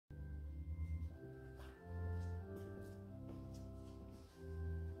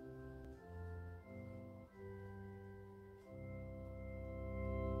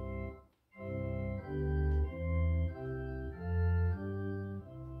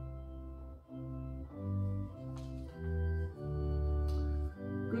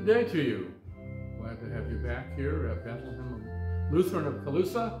Good day to you. Glad to have you back here at Bethlehem of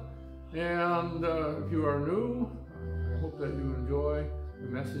Colusa. And if you are new, I hope that you enjoy the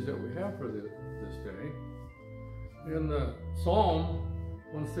message that we have for this day. In the Psalm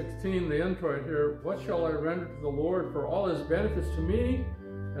 116, the intro right here, what shall I render to the Lord for all his benefits to me?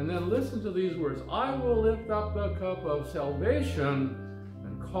 And then listen to these words, I will lift up the cup of salvation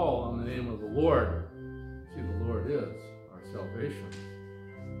and call on the name of the Lord. See, the Lord is our salvation.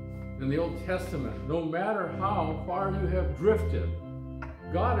 In the Old Testament, no matter how far you have drifted,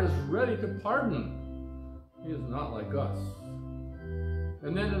 God is ready to pardon. He is not like us.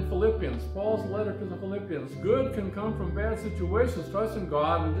 And then in Philippians, Paul's letter to the Philippians, good can come from bad situations. Trust in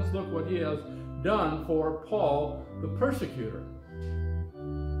God and just look what he has done for Paul, the persecutor.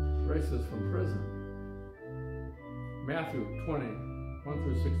 Races from prison. Matthew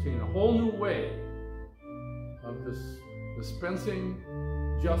 20:1-16, a whole new way of this dispensing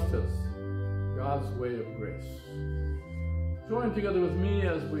justice, God's way of grace. Join together with me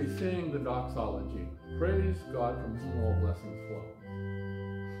as we sing the doxology. Praise God, from whom all blessings flow.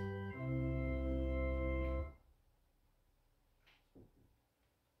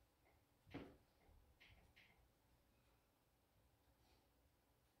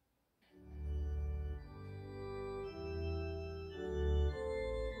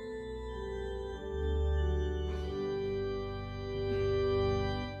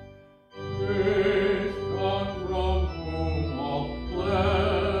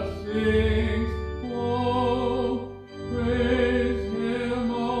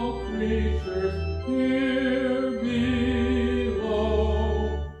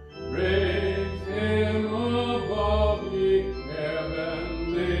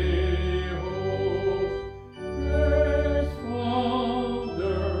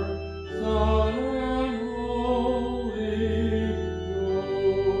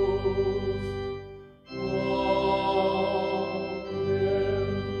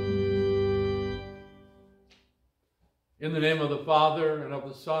 In the name of the Father, and of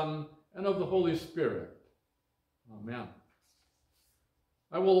the Son, and of the Holy Spirit. Amen.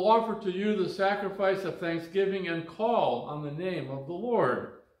 I will offer to you the sacrifice of thanksgiving and call on the name of the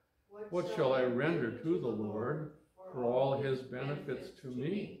Lord. What shall I render to the Lord for all his benefits to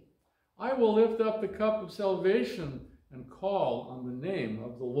me? I will lift up the cup of salvation and call on the name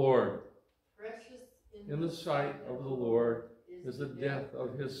of the Lord. Precious in the sight of the Lord is the death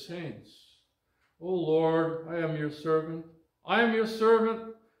of his saints. O Lord, I am your servant. I am your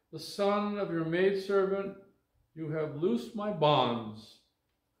servant, the son of your maidservant. You have loosed my bonds.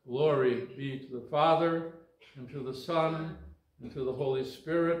 Glory be to the Father, and to the Son, and to the Holy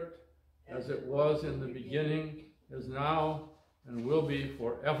Spirit, as it was in the beginning, is now, and will be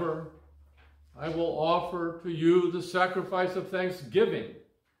forever. I will offer to you the sacrifice of thanksgiving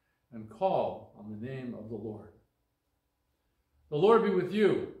and call on the name of the Lord. The Lord be with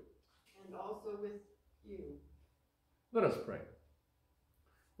you. And also with you. Let us pray.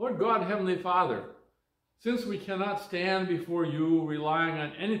 Lord God, Heavenly Father, since we cannot stand before you relying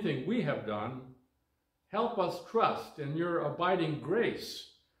on anything we have done, help us trust in your abiding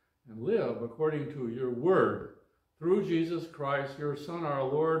grace and live according to your word, through Jesus Christ, your Son, our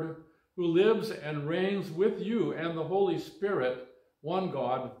Lord, who lives and reigns with you and the Holy Spirit, one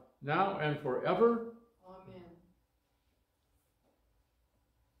God, now and forever. Amen.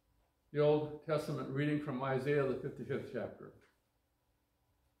 The Old Testament reading from Isaiah, the 55th chapter.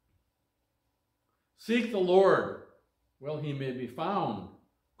 Seek the Lord while he may be found.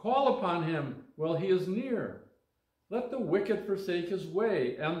 Call upon him while he is near. Let the wicked forsake his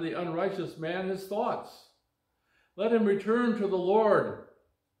way, and the unrighteous man his thoughts. Let him return to the Lord,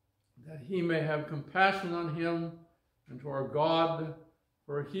 that he may have compassion on him, and to our God,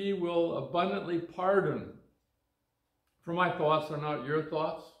 for he will abundantly pardon. For my thoughts are not your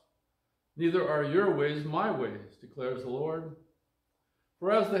thoughts, neither are your ways my ways, declares the Lord.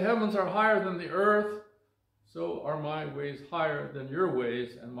 For as the heavens are higher than the earth, so are my ways higher than your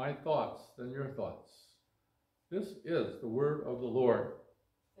ways, and my thoughts than your thoughts. This is the word of the Lord.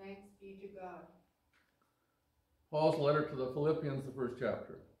 Thanks be to God. Paul's letter to the Philippians, the 1st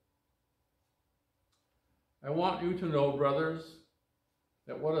chapter. I want you to know, brothers,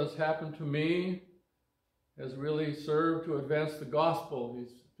 that what has happened to me has really served to advance the gospel. He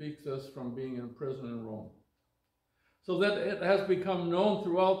speaks this from being in prison in Rome. So that it has become known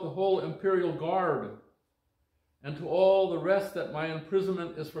throughout the whole imperial guard, and to all the rest that my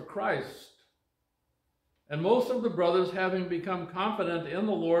imprisonment is for Christ. And most of the brothers, having become confident in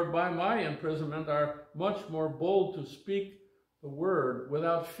the Lord by my imprisonment, are much more bold to speak the word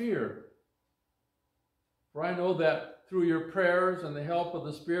without fear. For I know that through your prayers and the help of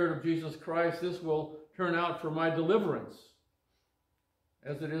the Spirit of Jesus Christ, this will turn out for my deliverance,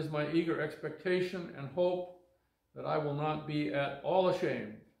 as it is my eager expectation and hope that I will not be at all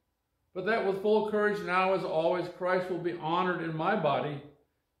ashamed, but that with full courage now as always Christ will be honored in my body,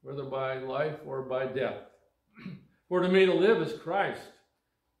 whether by life or by death. For to me to live is Christ,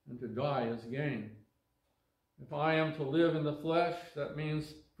 and to die is gain. If I am to live in the flesh, that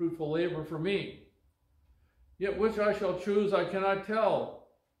means fruitful labor for me. Yet which I shall choose I cannot tell.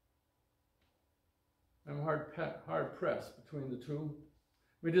 I'm hard pressed between the two.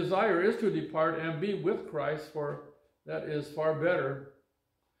 My desire is to depart and be with Christ, for that is far better.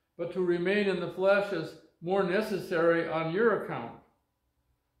 But to remain in the flesh is more necessary on your account.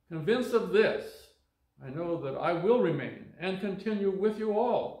 Convinced of this, I know that I will remain and continue with you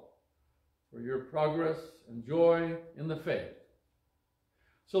all for your progress and joy in the faith,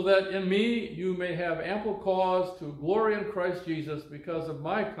 so that in me you may have ample cause to glory in Christ Jesus because of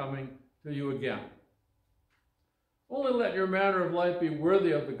my coming to you again. Only let your manner of life be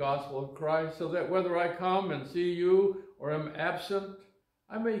worthy of the gospel of Christ, so that whether I come and see you or am absent,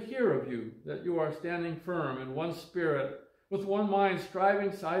 I may hear of you, that you are standing firm in one spirit, with one mind,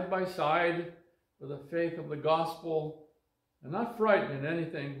 striving side by side for the faith of the gospel, and not frightened in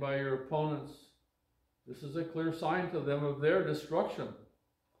anything by your opponents. This is a clear sign to them of their destruction,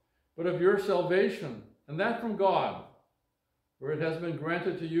 but of your salvation, and that from God, for it has been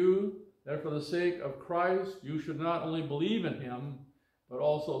granted to you that for the sake of Christ you should not only believe in him, but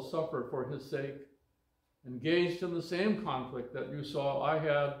also suffer for his sake, engaged in the same conflict that you saw I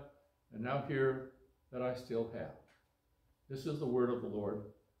had, and now hear that I still have. This is the word of the Lord.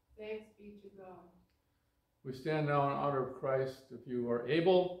 Thanks be to God. We stand now in honor of Christ, if you are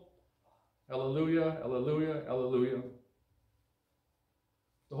able. Alleluia, alleluia, alleluia.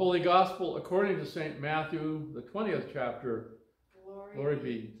 The Holy Gospel according to St. Matthew, the 20th chapter. Glory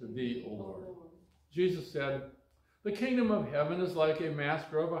be to thee, O Lord. Jesus said, the kingdom of heaven is like a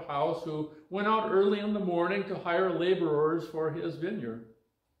master of a house who went out early in the morning to hire laborers for his vineyard.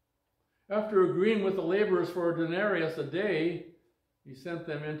 After agreeing with the laborers for a denarius a day, he sent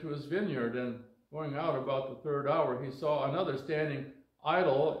them into his vineyard, and going out about the third hour, he saw another standing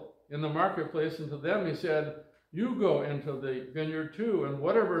idle in the marketplace, and to them he said, you go into the vineyard too, and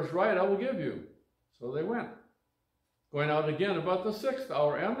whatever is right I will give you. So they went. Going out again about the 6th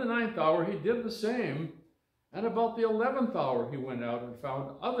hour and the 9th hour, he did the same. And about the 11th hour, he went out and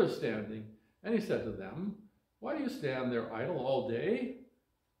found others standing. And he said to them, why do you stand there idle all day?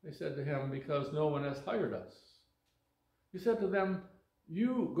 They said to him, because no one has hired us. He said to them,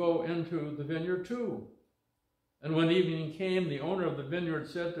 you go into the vineyard too. And when evening came, the owner of the vineyard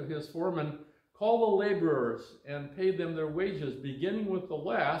said to his foreman, call the laborers and pay them their wages, beginning with the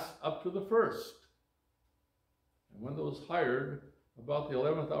last up to the first. And when those hired about the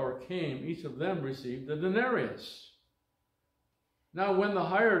 11th hour came, each of them received a denarius. Now when the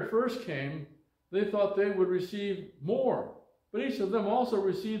hired first came, they thought they would receive more. But each of them also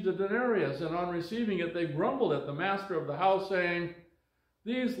received a denarius, and on receiving it they grumbled at the master of the house, saying,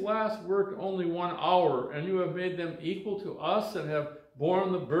 these last worked only 1 hour, and you have made them equal to us, and have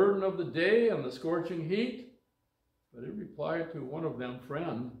borne the burden of the day and the scorching heat. But he replied to one of them,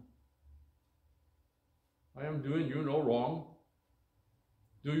 friend, I am doing you no wrong.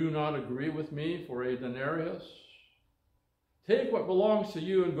 Do you not agree with me for a denarius? Take what belongs to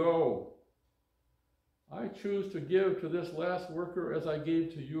you and go. I choose to give to this last worker as I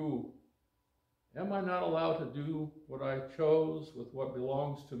gave to you. Am I not allowed to do what I chose with what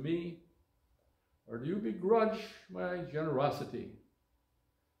belongs to me? Or do you begrudge my generosity?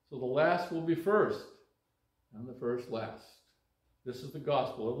 So the last will be first, and the first last. This is the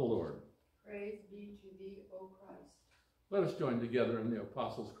gospel of the Lord. Praise be to thee, O Christ. Let us join together in the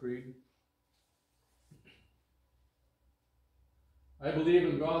Apostles' Creed. I believe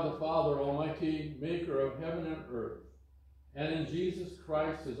in God the Father Almighty, maker of heaven and earth, and in Jesus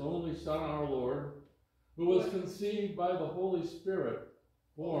Christ, his only Son, our Lord, who was conceived by the Holy Spirit,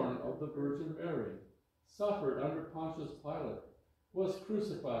 born of the Virgin Mary, suffered under Pontius Pilate, was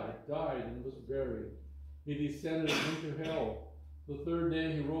crucified, died, and was buried. He descended into hell. The third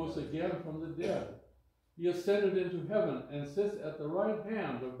day he rose again from the dead. He ascended into heaven and sits at the right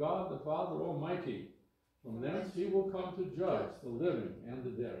hand of God the Father Almighty. From thence he will come to judge the living and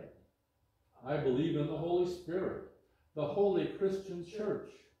the dead. I believe in the Holy Spirit, the holy Christian church,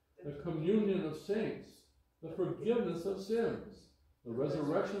 the communion of saints, the forgiveness of sins, the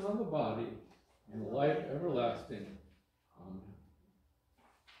resurrection of the body, and life everlasting. Amen.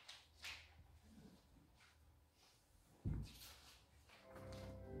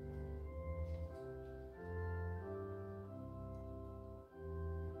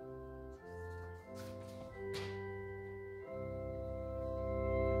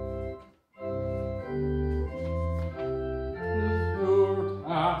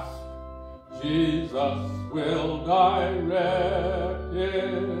 Jesus will direct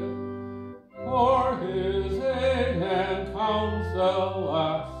it, for his aid and counsel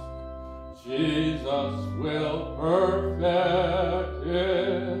ask. Jesus will perfect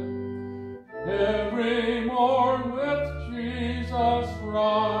it. Every morn with Jesus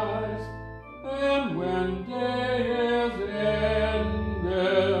rise, and when day is ended,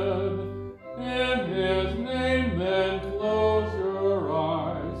 in his name then close your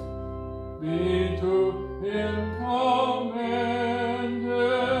eyes. Be to him commended.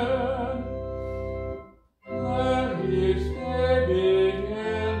 Let each day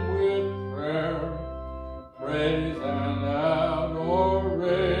begin with prayer, praise and adoration.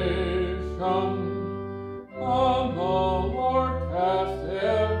 On the Lord cast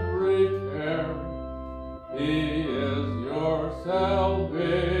every care. He is your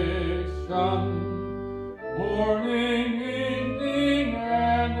salvation. Morning, evening,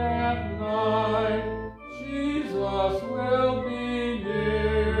 and at night, Jesus will be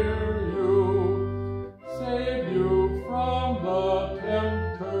near you, save you from the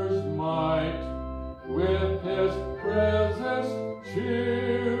tempter's might, with his presence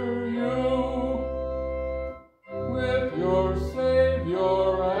cheer you. With your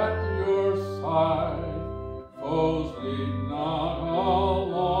Savior at your side, foes need not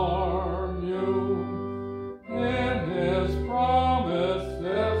alarm you. In his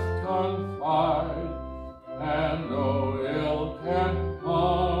promises confide, and no ill can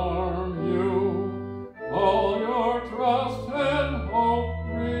harm you. All your trust and hope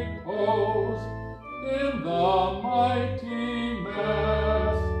repose in the mighty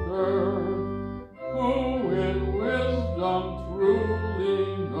Master, who in wisdom truly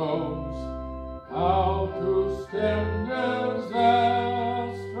knows how to stem disaster.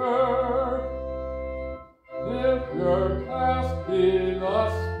 If your task be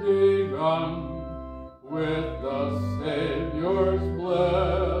thus begun, with the Savior's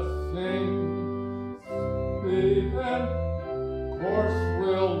blessing, then course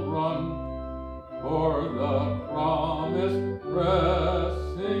will run for the promised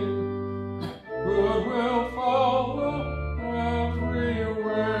blessing. Good will follow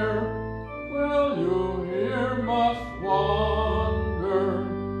everywhere. Well, you here must wander.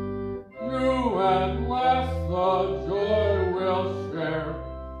 You at last the joy will share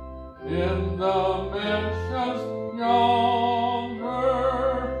in the mansions yonder.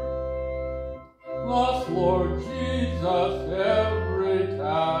 Thus, Lord Jesus, every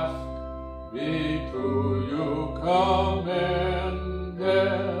task be to you commended.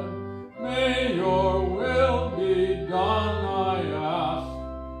 May your will be done, I ask,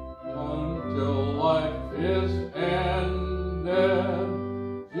 until life is ended.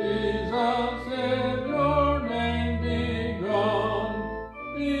 Jesus, in your name be gone,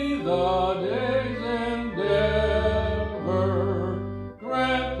 be the day's endeavor.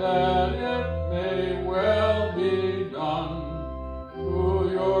 Grant that it may well be done, to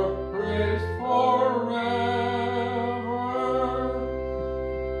your praise forever.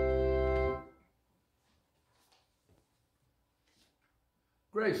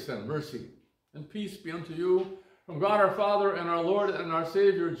 Grace and mercy and peace be unto you from God our Father and our Lord and our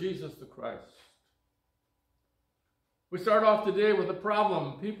Savior, Jesus the Christ. We start off today with a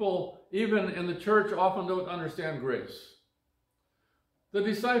problem. People, even in the church, often don't understand grace. The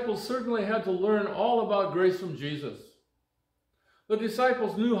disciples certainly had to learn all about grace from Jesus. The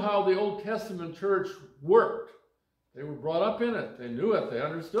disciples knew how the Old Testament church worked. They were brought up in it. They knew it. They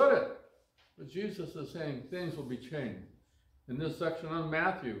understood it. But Jesus is saying things will be changed. In this section on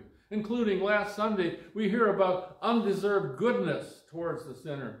Matthew, including last Sunday, we hear about undeserved goodness towards the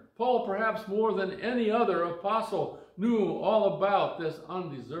sinner. Paul, perhaps more than any other apostle, knew all about this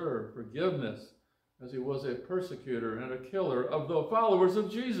undeserved forgiveness, as he was a persecutor and a killer of the followers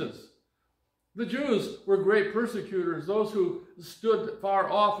of Jesus. The Jews were great persecutors, those who stood far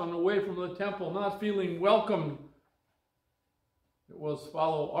off and away from the temple, not feeling welcomed. It was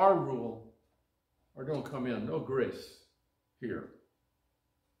follow our rule or don't come in, no grace here.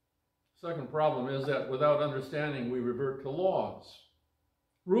 Second problem is that without understanding, we revert to laws.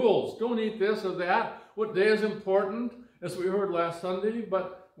 Rules, don't eat this or that. What day is important, as we heard last Sunday,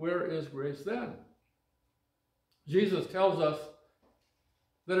 but where is grace then? Jesus tells us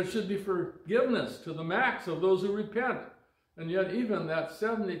that it should be forgiveness to the max of those who repent. And yet even that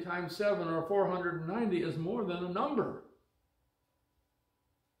 70 times 7 or 490 is more than a number.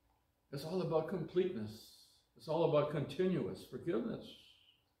 It's all about completeness. It's all about continuous forgiveness.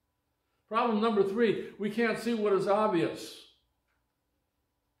 Problem number 3, we can't see what is obvious.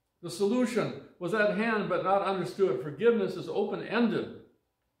 The solution was at hand but not understood. Forgiveness is open-ended.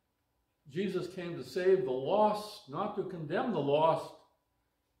 Jesus came to save the lost, not to condemn the lost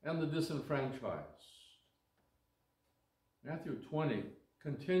and the disenfranchised. Matthew 20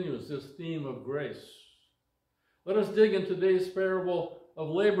 continues this theme of grace. Let us dig in today's parable of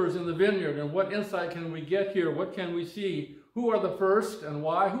laborers in the vineyard, and what insight can we get here? What can we see? Who are the first and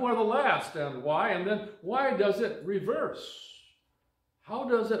why? Who are the last and why? And then why does it reverse? How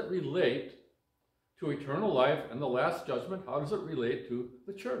does it relate to eternal life and the last judgment? How does it relate to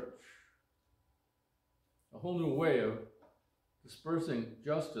the church? A whole new way of dispersing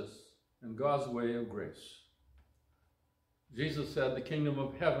justice and God's way of grace. Jesus said the kingdom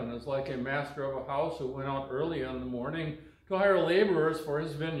of heaven is like a master of a house who went out early in the morning to hire laborers for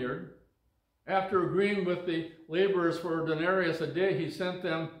his vineyard. After agreeing with the laborers for a denarius a day, he sent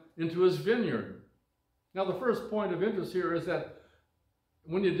them into his vineyard. Now, the first point of interest here is that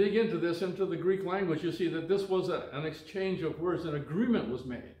when you dig into this, into the Greek language, you see that this was an exchange of words. An agreement was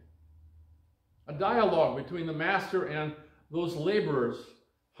made. A dialogue between the master and those laborers.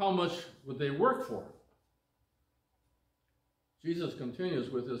 How much would they work for? Jesus continues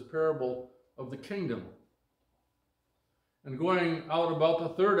with his parable of the kingdom. And going out about the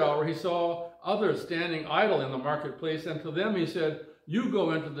third hour, he saw others standing idle in the marketplace, and to them he said, "You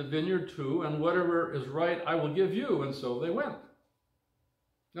go into the vineyard too, and whatever is right I will give you." And so they went.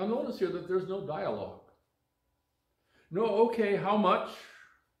 Now notice here that there's no dialogue. No, okay, how much?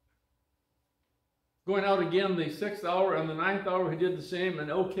 Going out again the 6th hour and the 9th hour, he did the same,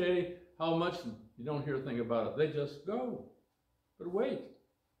 and okay, how much? You don't hear a thing about it. They just go. But wait.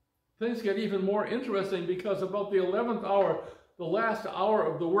 Things get even more interesting, because about the 11th hour, the last hour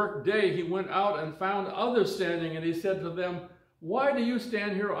of the work day, he went out and found others standing, and he said to them, "Why do you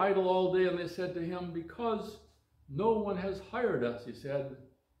stand here idle all day?" And they said to him, "Because no one has hired us." He said,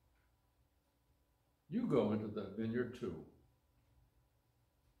 "You go into the vineyard too."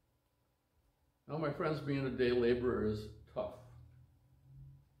 Now, my friends, being a day laborer is tough.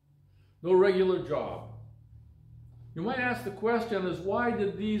 No regular job. You might ask the question is, why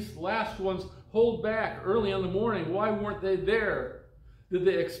did these last ones hold back early in the morning? Why weren't they there? Did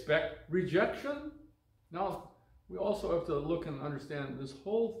they expect rejection? Now, we also have to look and understand this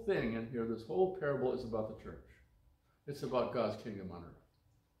whole thing in here, this whole parable is about the church. It's about God's kingdom on earth.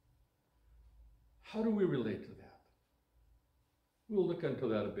 How do we relate to that? We'll look into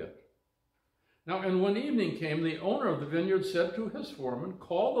that a bit. Now, and when evening came, the owner of the vineyard said to his foreman,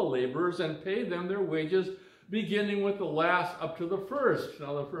 "Call the laborers and pay them their wages, beginning with the last up to the first."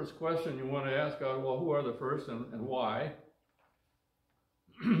 Now, the first question you want to ask God, well, who are the first and why?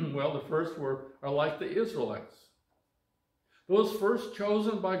 Well, the first are like the Israelites. Those first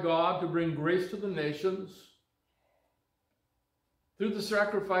chosen by God to bring grace to the nations through the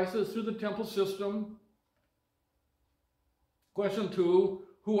sacrifices, through the temple system. Question 2,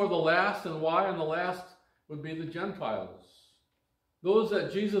 who are the last and why? And the last would be the Gentiles. Those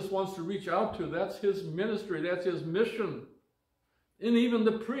that Jesus wants to reach out to, that's his ministry, that's his mission. And even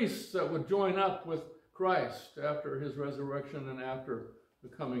the priests that would join up with Christ after his resurrection and after the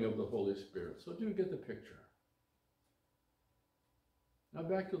coming of the Holy Spirit. So do you get the picture? Now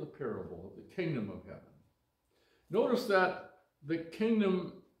back to the parable of the kingdom of heaven. Notice that the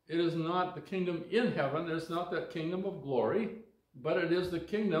kingdom, it is not the kingdom in heaven, it's not that kingdom of glory, but it is the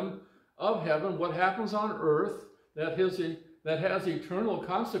kingdom of heaven, what happens on earth that has eternal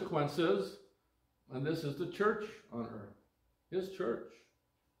consequences, and this is the church on earth, his church.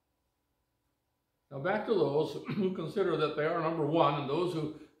 Now back to those who consider that they are number one and those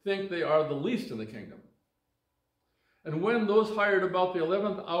who think they are the least in the kingdom. And when those hired about the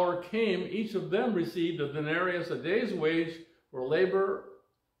 11th hour came, each of them received a denarius, a day's wage for labor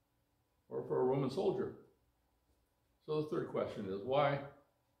or for a Roman soldier. So the third question is, why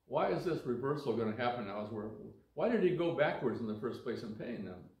is this reversal going to happen now? Why did he go backwards in the first place in paying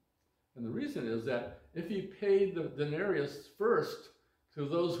them? And the reason is that if he paid the denarius first to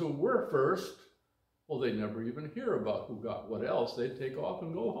those who were first, well, they never even hear about who got what else. They'd take off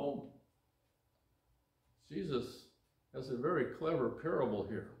and go home. Jesus has a very clever parable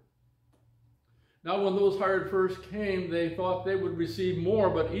here. Now, when those hired first came, they thought they would receive more,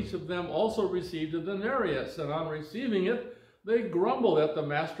 but each of them also received a denarius. And on receiving it, they grumbled at the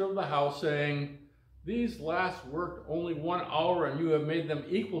master of the house, saying, "These last worked only 1 hour, and you have made them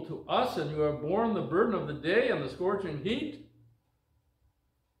equal to us, and you have borne the burden of the day and the scorching heat."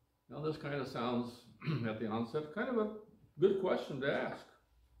 Now, this kind of sounds, at the onset, kind of a good question to ask.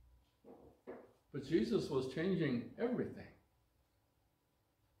 But Jesus was changing everything.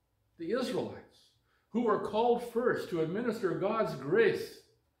 The Israelites, who were called first to administer God's grace,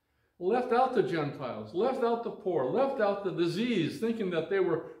 left out the Gentiles, left out the poor, left out the disease, thinking that they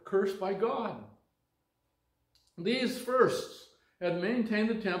were cursed by God. These firsts had maintained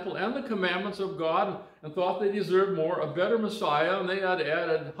the temple and the commandments of God and thought they deserved more, a better Messiah, and they had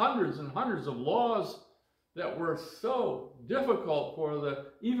added hundreds and hundreds of laws that were so difficult for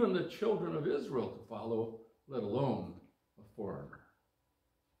even the children of Israel to follow, let alone a foreigner.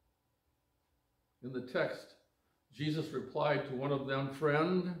 In the text, Jesus replied to one of them,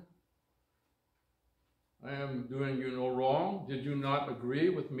 "Friend, I am doing you no wrong. Did you not agree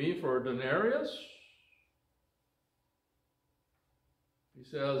with me for a denarius?" He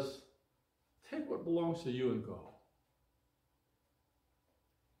says, "Take what belongs to you and go."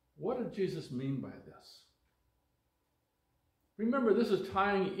 What did Jesus mean by this? Remember, this is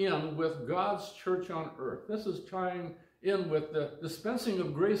tying in with God's church on earth. This is tying in with the dispensing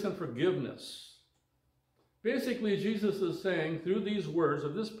of grace and forgiveness. Basically, Jesus is saying through these words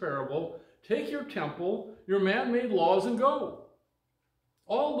of this parable, take your temple, your man-made laws, and go.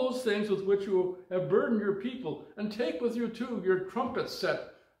 All those things with which you have burdened your people, and take with you too your trumpets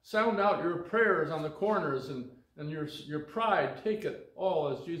set, sound out your prayers on the corners, and your pride, take it all,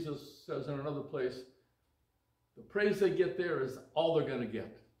 as Jesus says in another place. The praise they get there is all they're going to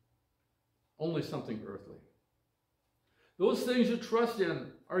get. Only something earthly. Those things you trust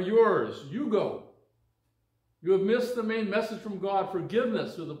in are yours. You go. You have missed the main message from God,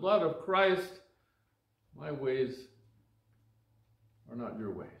 forgiveness through the blood of Christ. My ways are not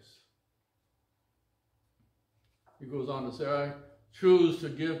your ways. He goes on to say, I choose to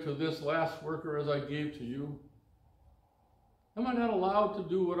give to this last worker as I gave to you. Am I not allowed to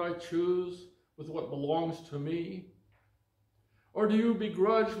do what I choose with what belongs to me? Or do you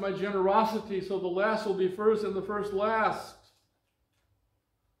begrudge my generosity so the last will be first and the first last?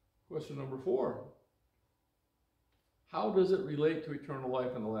 Question number 4. How does it relate to eternal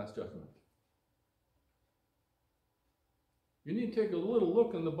life and the last judgment? You need to take a little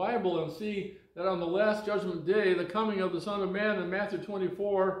look in the Bible and see that on the last judgment day, the coming of the Son of Man in Matthew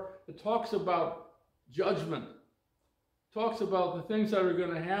 24, it talks about judgment. It talks about the things that are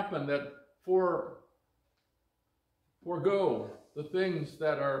going to happen, that forego the things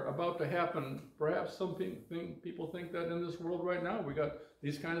that are about to happen. Perhaps some people think that in this world right now, we got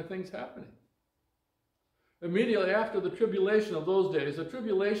these kind of things happening. Immediately after the tribulation of those days, a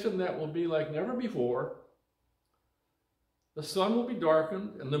tribulation that will be like never before, the sun will be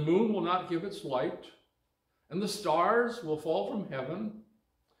darkened, and the moon will not give its light, and the stars will fall from heaven,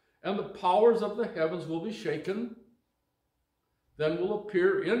 and the powers of the heavens will be shaken. Then will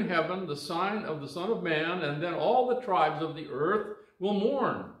appear in heaven the sign of the Son of Man, and then all the tribes of the earth will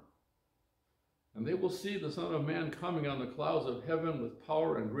mourn. And they will see the Son of Man coming on the clouds of heaven with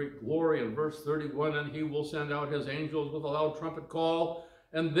power and great glory. In verse 31, and he will send out his angels with a loud trumpet call,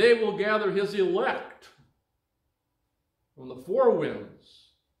 and they will gather his elect from the four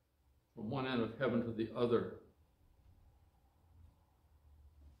winds, from one end of heaven to the other.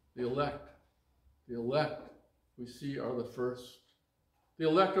 The elect we see are the first. The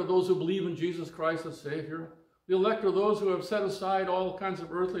elect are those who believe in Jesus Christ as Savior. The elect are those who have set aside all kinds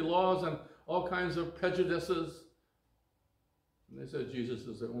of earthly laws and all kinds of prejudices. And they said Jesus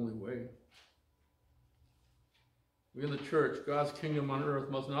is the only way. We in the church, God's kingdom on earth,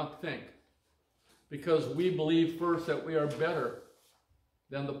 must not think, because we believe first that we are better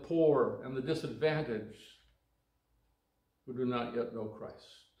than the poor and the disadvantaged who do not yet know Christ.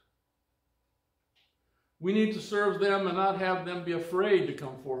 We need to serve them and not have them be afraid to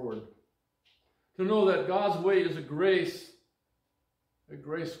come forward. To know that God's way is a grace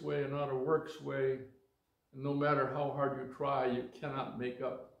way and not a works way. And no matter how hard you try, you cannot make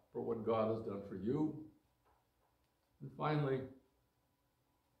up for what God has done for you. And finally,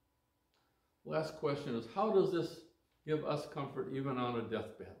 last question is, how does this give us comfort even on a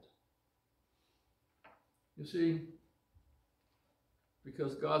deathbed? You see,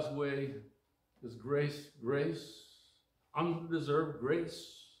 because God's way is grace, undeserved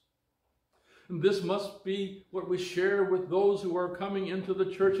grace. And this must be what we share with those who are coming into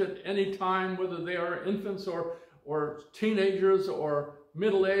the church at any time, whether they are infants or teenagers or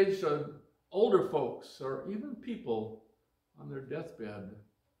middle-aged or older folks, or even people on their deathbed,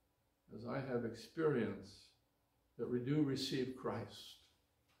 as I have experienced, that we do receive Christ,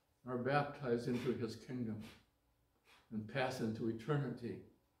 are baptized into his kingdom, and pass into eternity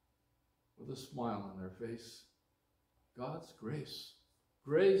with a smile on their face. God's grace,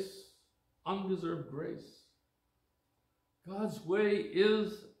 undeserved grace. God's way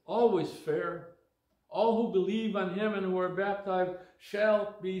is always fair. All who believe on him and who are baptized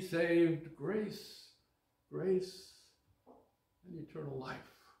shall be saved. Grace, and eternal life.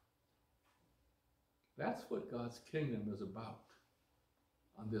 That's what God's kingdom is about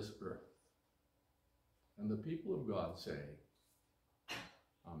on this earth. And the people of God say,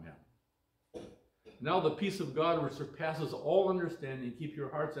 Amen. Now the peace of God, which surpasses all understanding, keep your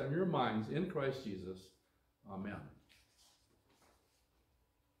hearts and your minds in Christ Jesus. Amen.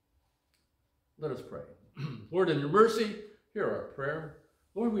 Let us pray. Lord, in your mercy, hear our prayer.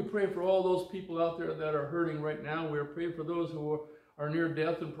 Lord, we pray for all those people out there that are hurting right now. We pray for those who are near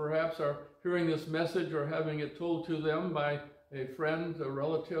death and perhaps are hearing this message or having it told to them by a friend, a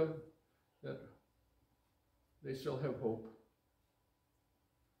relative, that they still have hope.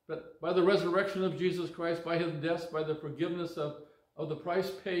 But by the resurrection of Jesus Christ, by his death, by the forgiveness of the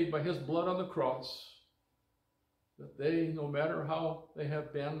price paid by his blood on the cross, that they, no matter how they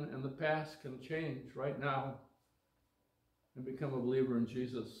have been in the past, can change right now and become a believer in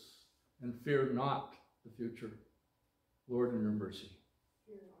Jesus and fear not the future. Lord, in your mercy.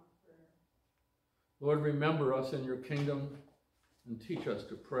 Lord, remember us in your kingdom and teach us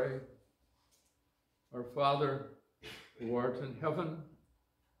to pray. Our Father, who art in heaven,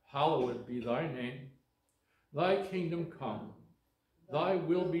 hallowed be thy name. Thy kingdom come. Thy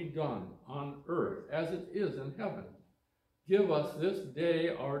will be done on earth as it is in heaven. Give us this day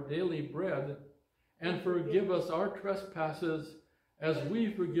our daily bread, and forgive us our trespasses as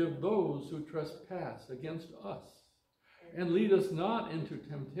we forgive those who trespass against us. And lead us not into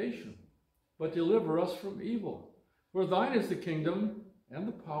temptation, but deliver us from evil. For thine is the kingdom, and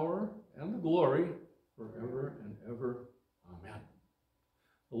the power, and the glory, forever and ever. Amen.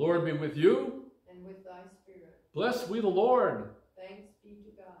 The Lord be with you. And with thy spirit. Bless we the Lord. Thanks be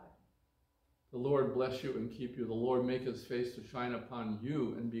to God. The Lord bless you and keep you. The Lord make his face to shine upon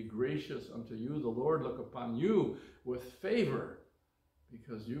you and be gracious unto you. The Lord look upon you with favor,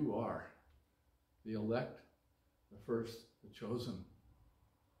 because you are the elect, the first, the chosen.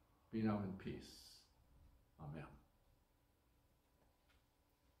 Be now in peace. Amen.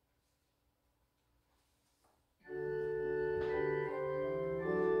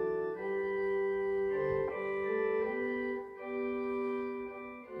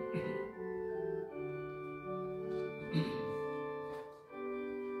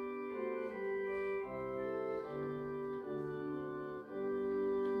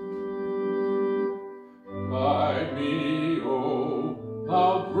 Guide me, oh,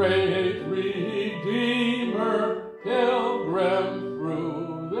 thou great Redeemer, pilgrim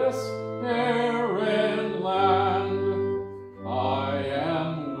through this barren land. I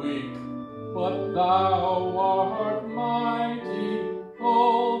am weak, but thou art mighty.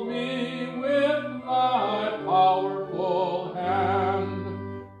 Hold me with thy powerful hand.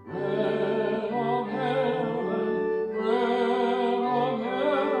 Bread of heaven,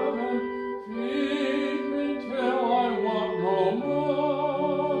 feed me till I want no more.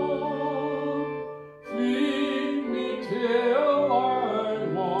 Feed me till I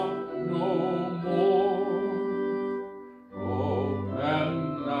want no more. Open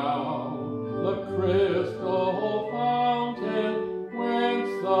now the crystal fountain,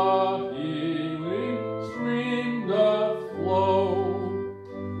 whence the healing stream doth flow.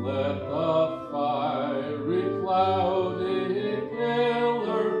 Let the fiery cloudy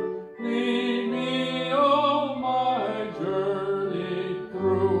pillar lead me on my journey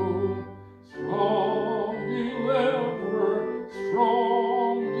through. Strong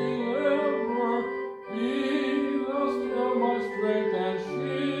deliverer, be thou still my strength and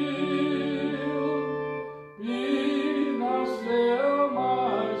shield. Be thou still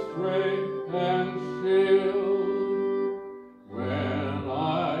my strength and shield. When I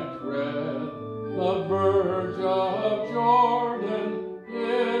tread the verge of Jordan,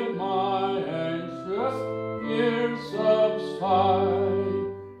 bid my anxious fears subside.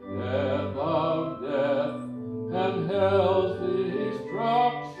 Death of death and hell's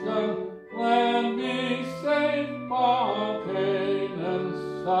destruction, land me safe on Canaan's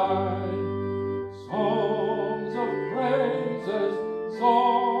side. Songs of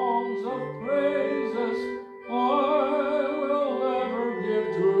praises, I will ever give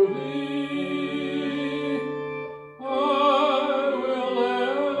to thee. I will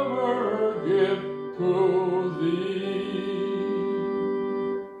ever give to thee.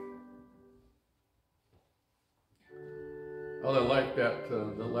 Well, I like that,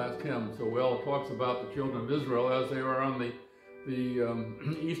 the last hymn so well. It talks about the children of Israel as they were on the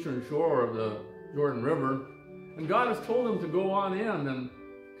eastern shore of the Jordan River. And God has told them to go on in and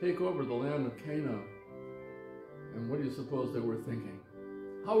take over the land of Canaan. And what do you suppose they were thinking?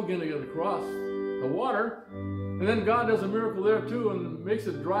 How are we going to get across the water? And then God does a miracle there too and makes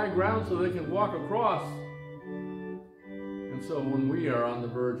it dry ground so they can walk across. And so when we are on the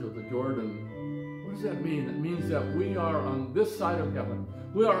verge of the Jordan, What does that mean? It means that we are on this side of heaven.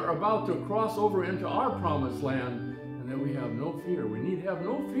 We are about to cross over into our promised land, and that we have no fear. We need have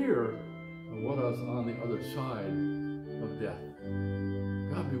no fear of what is on the other side of death.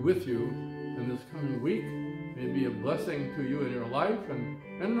 God be with you in this coming week. May it be a blessing to you in your life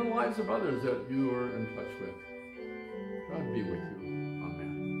and in the lives of others that you are in touch with. God be with you.